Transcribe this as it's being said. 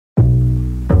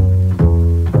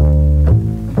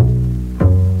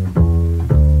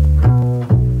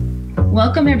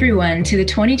Welcome everyone to the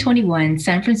 2021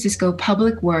 San Francisco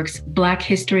Public Works Black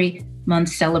History Month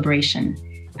celebration.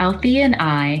 Althea and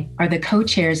I are the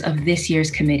co-chairs of this year's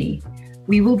committee.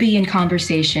 We will be in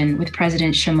conversation with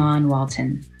President Shamann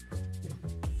Walton.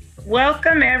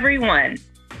 Welcome everyone.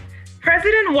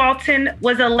 President Walton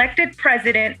was elected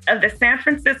president of the San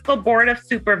Francisco Board of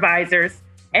Supervisors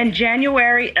in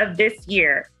January of this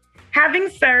year, having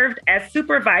served as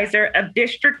supervisor of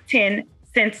District 10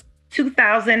 since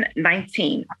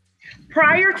 2019.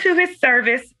 Prior to his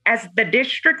service as the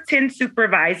District 10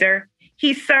 supervisor,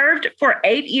 he served for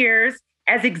 8 years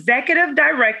as executive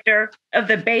director of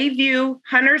the Bayview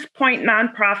Hunters Point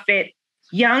nonprofit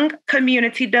Young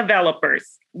Community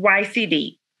Developers,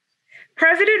 YCD.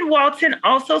 President Walton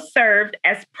also served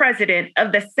as president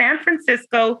of the San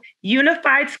Francisco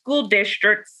Unified School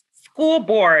District's School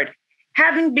Board,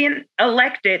 having been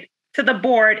elected to the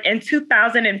board in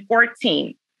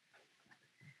 2014.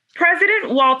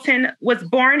 President Walton was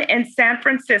born in San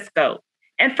Francisco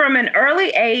and from an early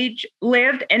age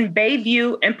lived in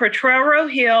Bayview and Potrero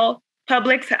Hill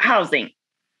public housing.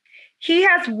 He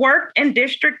has worked in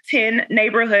District 10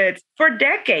 neighborhoods for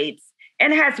decades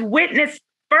and has witnessed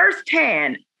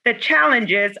firsthand the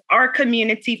challenges our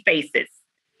community faces.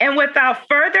 And without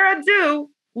further ado,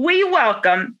 we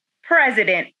welcome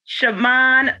President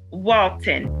Shamann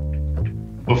Walton.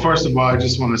 Well, first of all, I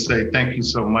just want to say thank you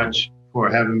so much for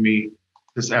having me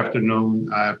this afternoon.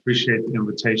 I appreciate the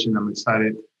invitation. I'm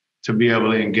excited to be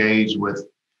able to engage with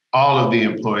all of the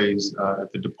employees at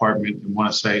the department and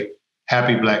want to say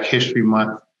Happy Black History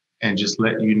Month and just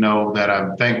let you know that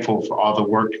I'm thankful for all the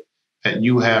work that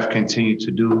you have continued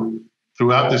to do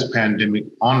throughout this pandemic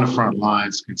on the front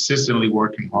lines, consistently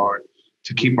working hard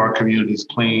to keep our communities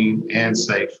clean and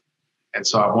safe. And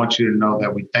so I want you to know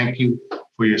that we thank you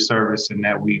for your service and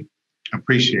that we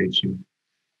appreciate you.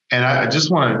 And I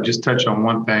just want to touch on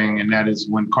one thing, and that is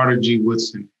when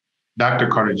Dr.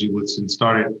 Carter G. Woodson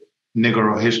started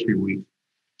Negro History Week,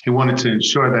 he wanted to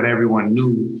ensure that everyone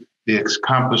knew the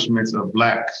accomplishments of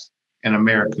Blacks in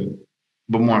America,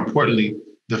 but more importantly,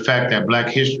 the fact that Black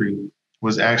history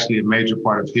was actually a major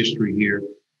part of history here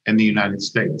in the United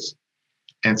States.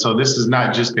 And so this is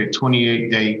not just a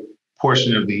 28-day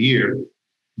portion of the year,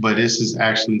 but this is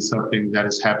actually something that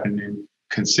is happening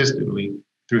consistently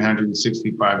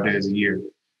 365 days a year.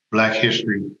 Black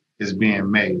history is being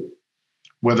made.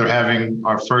 Whether having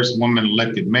our first woman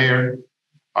elected mayor,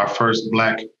 our first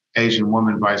Black Asian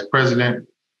woman vice president,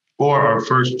 or our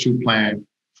first true plan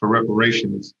for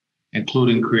reparations,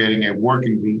 including creating a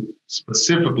working group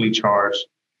specifically charged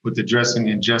with addressing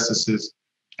injustices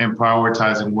and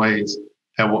prioritizing ways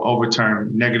that will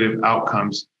overturn negative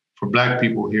outcomes for Black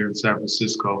people here in San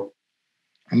Francisco.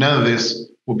 None of this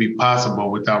will be possible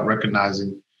without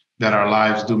recognizing that our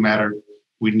lives do matter.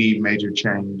 We need major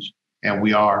change, and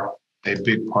we are a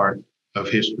big part of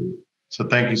history. So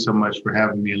thank you so much for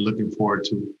having me and looking forward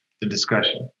to the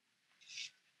discussion.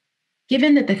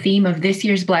 Given that the theme of this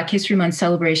year's Black History Month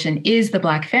celebration is the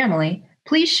Black family,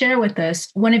 please share with us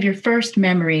one of your first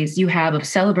memories you have of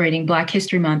celebrating Black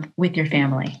History Month with your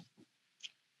family.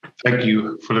 Thank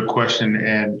you for the question.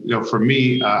 And for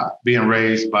me, being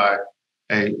raised by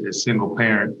a single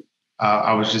parent,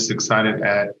 I was just excited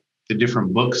at the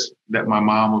different books that my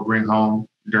mom would bring home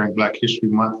during Black History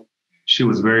Month. She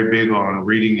was very big on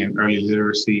reading and early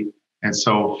literacy. And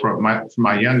so for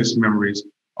my youngest memories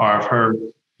are of her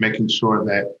making sure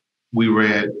that we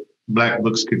read Black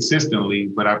books consistently,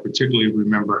 but I particularly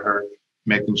remember her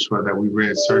making sure that we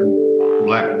read certain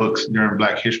Black books during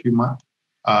Black History Month.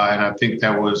 And I think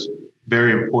that was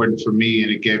very important for me,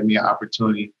 and it gave me an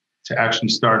opportunity to actually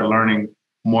start learning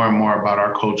more and more about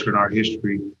our culture and our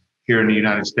history here in the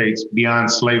United States beyond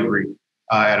slavery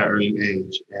at an early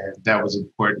age. And that was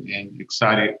important and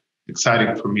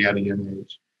exciting for me at a young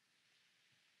age.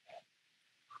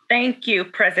 Thank you,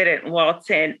 President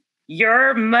Walton.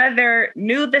 Your mother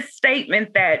knew the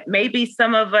statement that maybe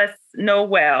some of us know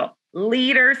well: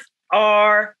 leaders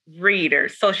are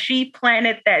readers. So she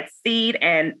planted that seed,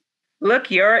 and look,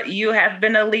 you have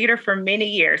been a leader for many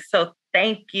years. So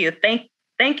thank you.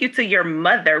 Thank you to your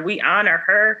mother. We honor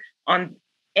her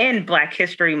in Black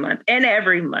History Month and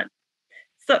every month.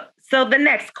 So the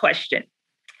next question: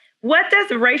 what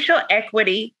does racial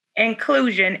equity,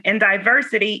 inclusion, and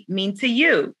diversity mean to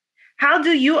you? How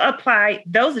do you apply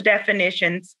those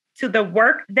definitions to the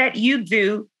work that you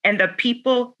do and the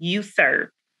people you serve?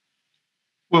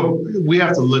 Well, we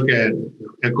have to look at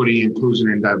equity,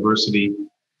 inclusion, and diversity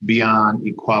beyond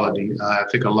equality. I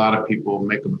think a lot of people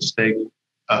make a mistake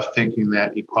of thinking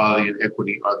that equality and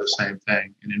equity are the same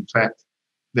thing. And in fact,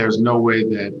 there's no way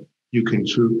that you can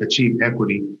achieve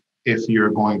equity if you're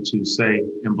going to say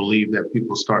and believe that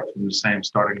people start from the same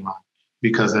starting line,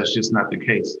 because that's just not the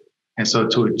case. And so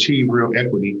to achieve real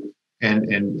equity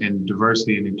and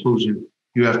diversity and inclusion,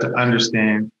 you have to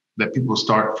understand that people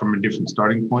start from a different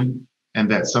starting point and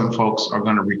that some folks are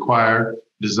going to require,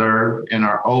 deserve, and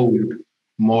are owed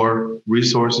more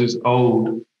resources,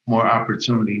 owed more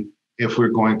opportunity if we're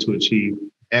going to achieve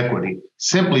equity,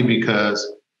 simply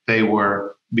because they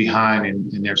were behind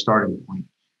in their starting point.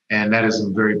 And that is a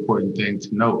very important thing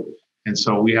to note. And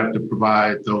so we have to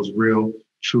provide those real,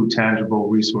 true, tangible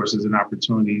resources and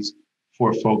opportunities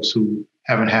for folks who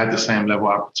haven't had the same level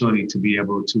of opportunity to be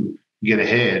able to get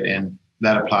ahead. And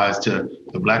that applies to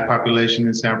the Black population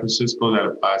in San Francisco, that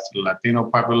applies to the Latino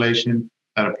population,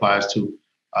 that applies to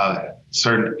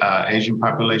certain Asian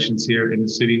populations here in the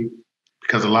city,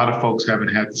 because a lot of folks haven't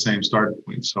had the same starting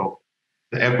point. So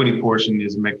the equity portion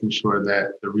is making sure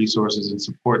that the resources and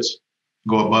supports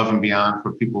go above and beyond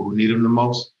for people who need them the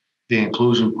most. The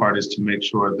inclusion part is to make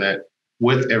sure that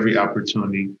with every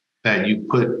opportunity that you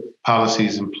put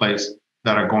policies in place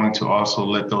that are going to also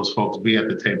let those folks be at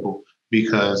the table,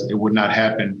 because it would not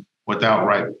happen without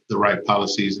the right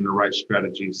policies and the right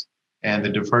strategies. And the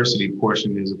diversity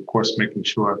portion is, of course, making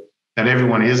sure that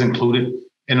everyone is included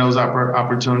in those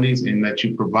opportunities and that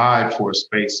you provide for a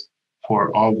space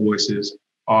for all voices,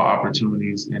 all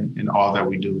opportunities, and all that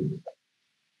we do.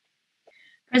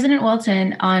 President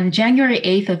Walton, on January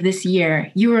 8th of this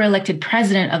year, you were elected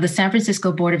president of the San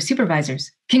Francisco Board of Supervisors.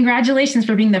 Congratulations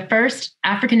for being the first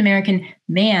African-American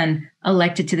man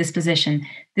elected to this position.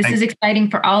 This is exciting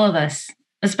for all of us,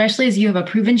 especially as you have a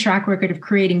proven track record of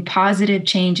creating positive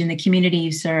change in the community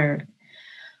you serve.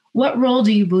 What role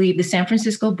do you believe the San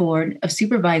Francisco Board of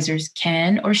Supervisors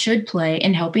can or should play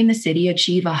in helping the city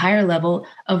achieve a higher level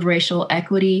of racial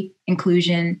equity,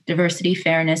 inclusion, diversity,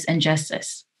 fairness, and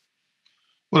justice?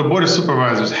 Well, the Board of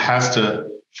Supervisors has to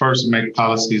first make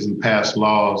policies and pass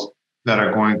laws that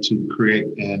are going to create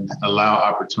and allow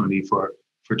opportunity for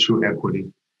true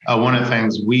equity. One of the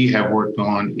things we have worked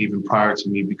on even prior to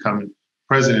me becoming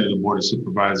president of the Board of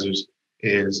Supervisors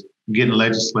is getting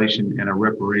legislation and a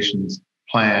reparations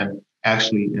plan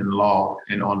actually in law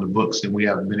and on the books, and we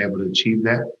haven't been able to achieve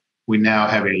that. We now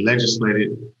have a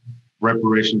legislated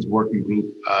reparations working group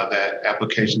that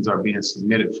applications are being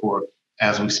submitted for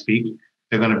as we speak.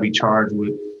 They're going to be charged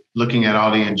with looking at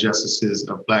all the injustices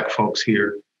of Black folks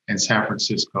here in San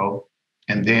Francisco,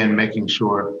 and then making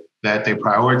sure that they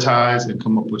prioritize and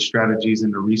come up with strategies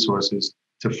and the resources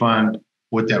to fund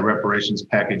what that reparations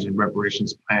package and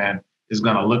reparations plan is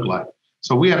going to look like.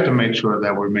 So we have to make sure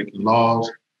that we're making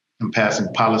laws and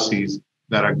passing policies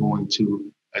that are going to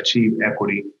achieve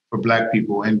equity for Black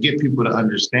people and get people to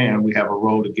understand. We have a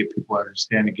role to get people to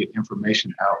understand and get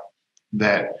information out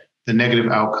that the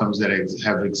negative outcomes that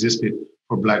have existed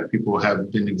for Black people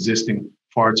have been existing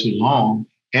far too long.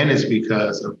 And it's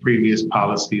because of previous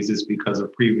policies, it's because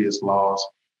of previous laws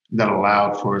that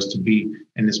allowed for us to be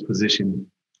in this position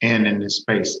and in this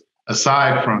space.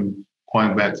 Aside from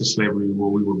going back to slavery, where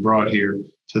we were brought here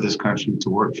to this country to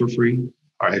work for free,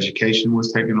 our education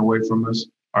was taken away from us,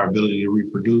 our ability to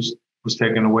reproduce was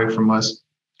taken away from us.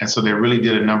 And so they really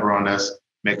did a number on us,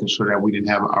 making sure that we didn't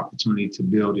have an opportunity to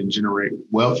build and generate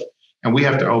wealth. And we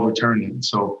have to overturn it.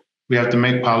 So we have to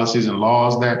make policies and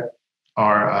laws that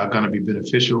are going to be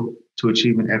beneficial to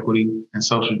achieving equity and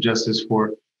social justice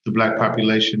for the Black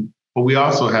population. But we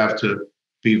also have to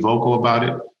be vocal about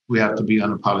it. We have to be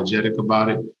unapologetic about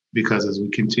it, because as we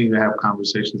continue to have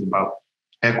conversations about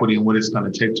equity and what it's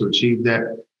going to take to achieve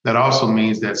that, that also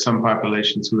means that some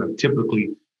populations who have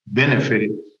typically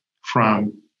benefited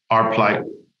from our plight,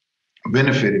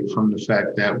 benefited from the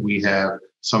fact that we have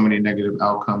so many negative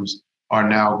outcomes, are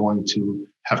now going to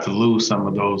have to lose some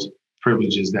of those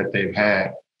privileges that they've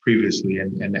had previously.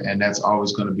 And that's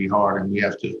always going to be hard. And we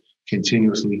have to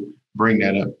continuously bring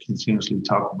that up, continuously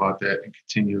talk about that, and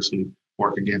continuously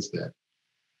work against that.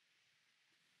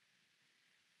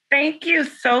 Thank you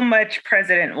so much,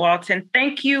 President Walton.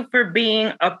 Thank you for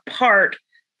being a part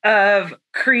of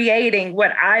creating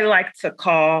what I like to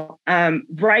call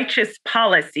righteous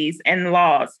policies and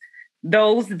laws,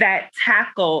 those that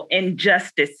tackle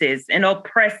injustices and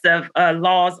oppressive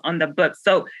laws on the books.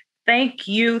 So thank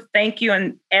you,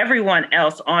 and everyone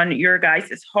else on your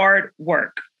guys' hard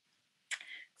work.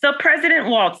 So President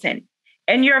Walton,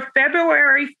 in your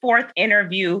February 4th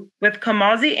interview with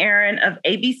Kamazi Aaron of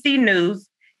ABC News,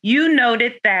 you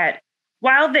noted that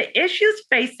while the issues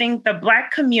facing the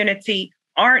Black community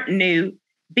aren't new,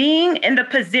 being in the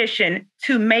position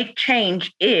to make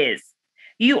change is.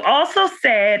 You also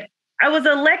said, I was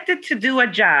elected to do a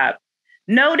job,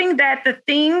 noting that the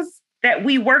things that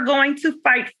we were going to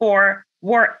fight for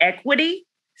were equity,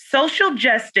 social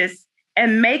justice,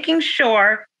 and making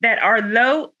sure that our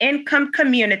low-income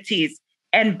communities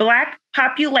and Black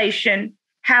population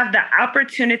have the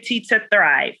opportunity to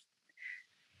thrive.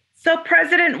 So,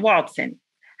 President Walton,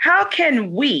 how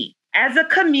can we, as a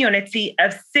community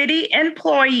of city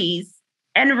employees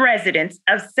and residents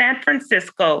of San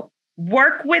Francisco,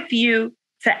 work with you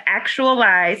to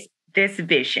actualize this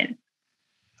vision?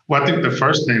 Well, I think the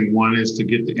first thing, one, is to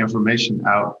get the information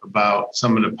out about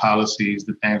some of the policies,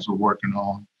 the things we're working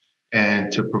on,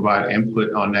 and to provide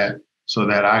input on that so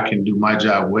that I can do my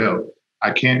job well.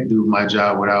 I can't do my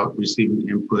job without receiving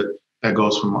input that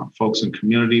goes from folks in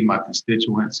community, my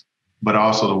constituents, but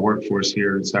also the workforce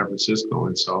here in San Francisco.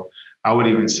 And so I would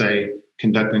even say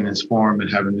conducting this forum and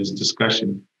having this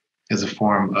discussion is a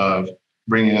form of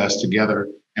bringing us together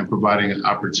and providing an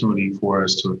opportunity for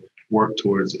us to work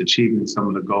towards achieving some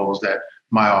of the goals that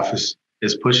my office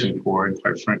is pushing for, and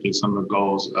quite frankly, some of the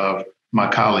goals of my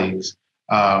colleagues.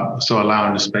 So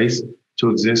allowing the space to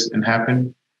exist and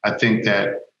happen. I think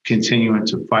that continuing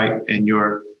to fight in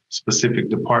your specific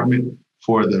department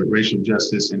for the racial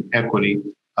justice and equity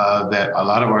that a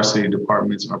lot of our city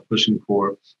departments are pushing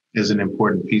for is an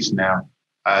important piece now,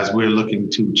 as we're looking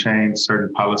to change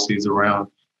certain policies around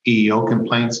EEO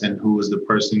complaints and who is the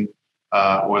person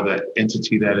or the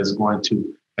entity that is going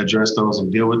to address those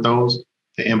and deal with those.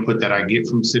 The input that I get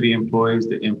from city employees,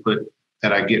 the input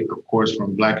that I get, of course,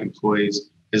 from Black employees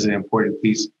is an important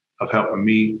piece of helping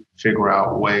me figure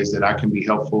out ways that I can be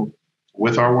helpful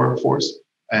with our workforce.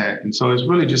 And so it's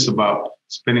really just about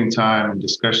spending time and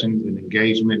discussions and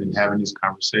engagement and having these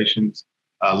conversations,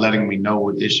 letting me know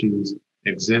what issues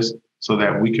exist so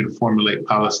that we can formulate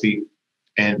policy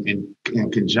and in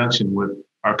conjunction with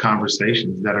our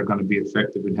conversations that are going to be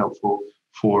effective and helpful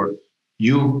for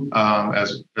you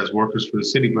as workers for the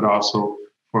city, but also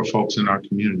for folks in our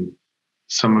community.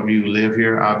 Some of you live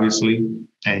here, obviously,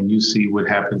 and you see what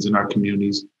happens in our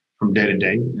communities from day to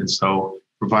day. And so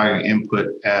providing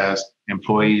input as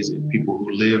employees and people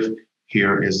who live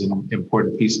here is an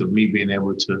important piece of me being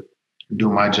able to do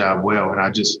my job well. And I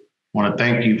just want to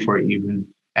thank you for even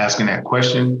asking that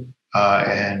question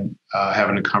and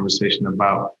having a conversation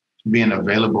about being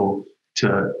available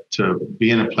to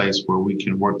be in a place where we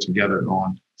can work together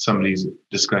on some of these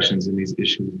discussions and these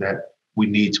issues that we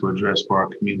need to address for our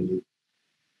community.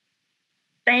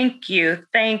 Thank you.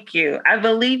 Thank you. I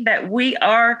believe that we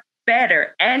are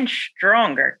better and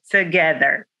stronger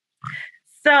together.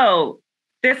 So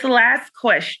this last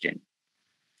question,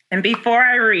 and before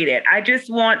I read it, I just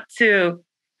want to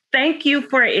thank you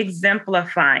for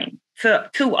exemplifying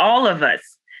to all of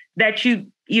us that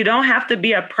you don't have to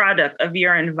be a product of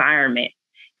your environment.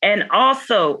 And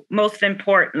also, most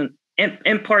importantly,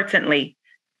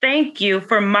 thank you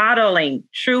for modeling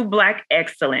true Black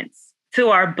excellence to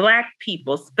our Black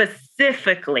people,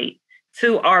 specifically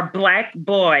to our Black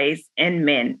boys and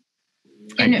men.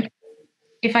 And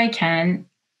if I can,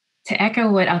 to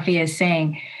echo what Althea is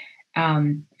saying,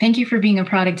 thank you for being a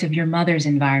product of your mother's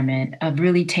environment, of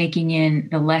really taking in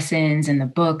the lessons and the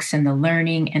books and the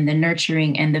learning and the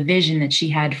nurturing and the vision that she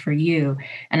had for you.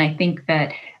 And I think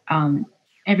that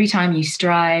every time you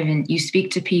strive and you speak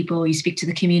to people, you speak to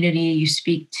the community, you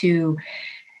speak to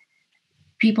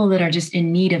people that are just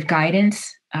in need of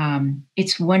guidance,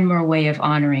 it's one more way of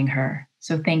honoring her.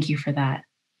 So thank you for that.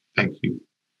 Thank you.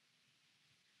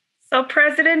 So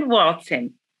President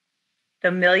Walton, the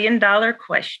 $1 million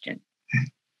question.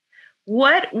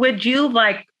 What would you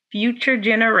like future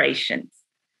generations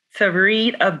to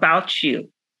read about you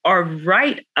or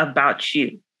write about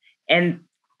you in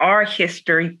our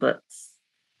history books?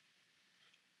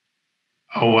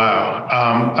 Oh, wow.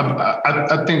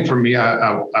 I think for me,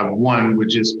 I one would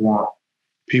just want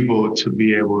people to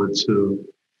be able to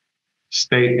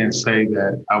state and say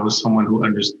that I was someone who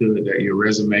understood that your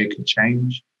resume could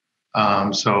change.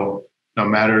 So no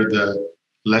matter the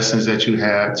lessons that you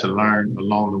had to learn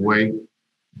along the way,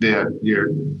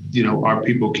 our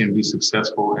people can be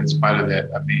successful in spite of that.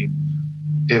 I mean,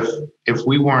 if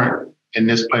we weren't in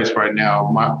this place right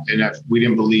now, and if we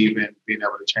didn't believe in being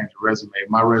able to change a resume,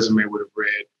 my resume would have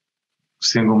read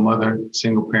single mother,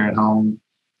 single parent home,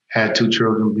 had 2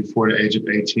 children before the age of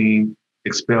 18,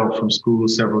 expelled from school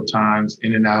several times,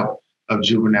 in and out of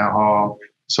juvenile hall.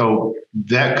 So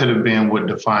that could have been what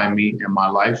defined me in my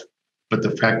life. But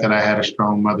the fact that I had a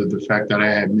strong mother, the fact that I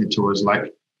had mentors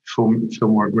like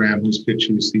Fillmore Graham, whose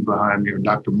picture you see behind me, or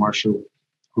Dr. Marshall,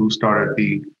 who started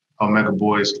the Omega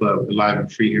Boys Club, Alive and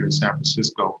Free here in San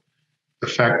Francisco. The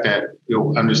fact that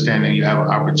understanding you have an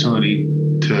opportunity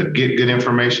to get good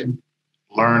information,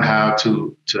 learn how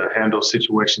to handle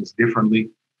situations differently,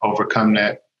 overcome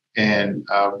that, and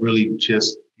really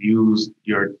just use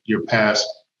your past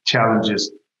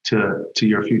challenges to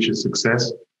your future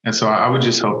success. And so I would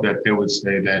just hope that they would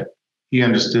say that he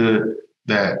understood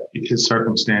that his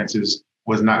circumstances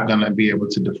was not going to be able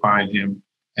to define him,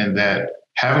 and that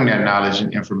having that knowledge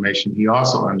and information, he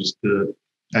also understood,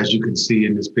 as you can see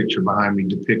in this picture behind me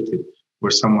depicted,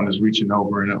 where someone is reaching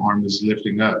over and an arm is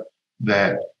lifting up,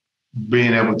 that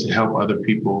being able to help other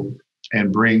people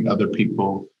and bring other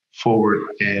people forward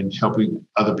and helping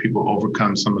other people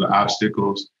overcome some of the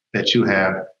obstacles that you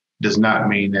have does not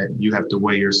mean that you have to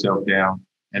weigh yourself down,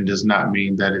 and does not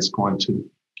mean that it's going to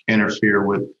interfere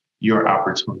with your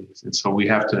opportunities. And so we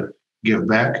have to give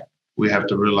back. We have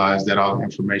to realize that all the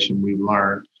information we've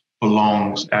learned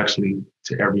belongs actually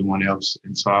to everyone else.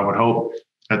 And so I would hope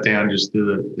that they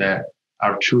understood that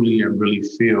I truly and really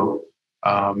feel,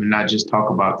 and not just talk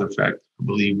about the fact I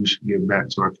believe we should give back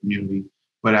to our community,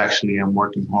 but actually I'm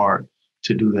working hard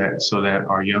to do that so that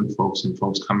our young folks and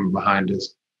folks coming behind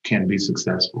us can be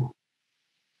successful.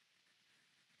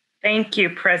 Thank you,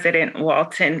 President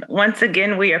Walton. Once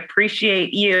again, we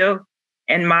appreciate you.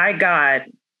 And my God,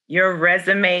 your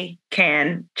resume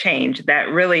can change. That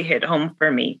really hit home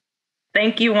for me.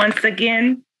 Thank you once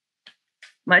again.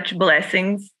 Much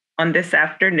blessings on this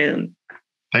afternoon.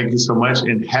 Thank you so much,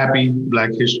 and happy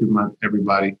Black History Month,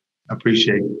 everybody. I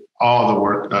appreciate all the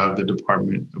work of the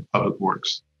Department of Public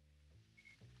Works.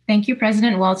 Thank you,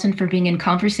 President Walton, for being in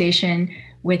conversation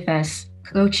with us.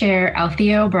 Co-Chair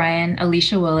Althea O'Brien,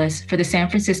 Alicia Willis for the San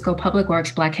Francisco Public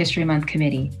Works Black History Month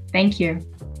Committee. Thank you.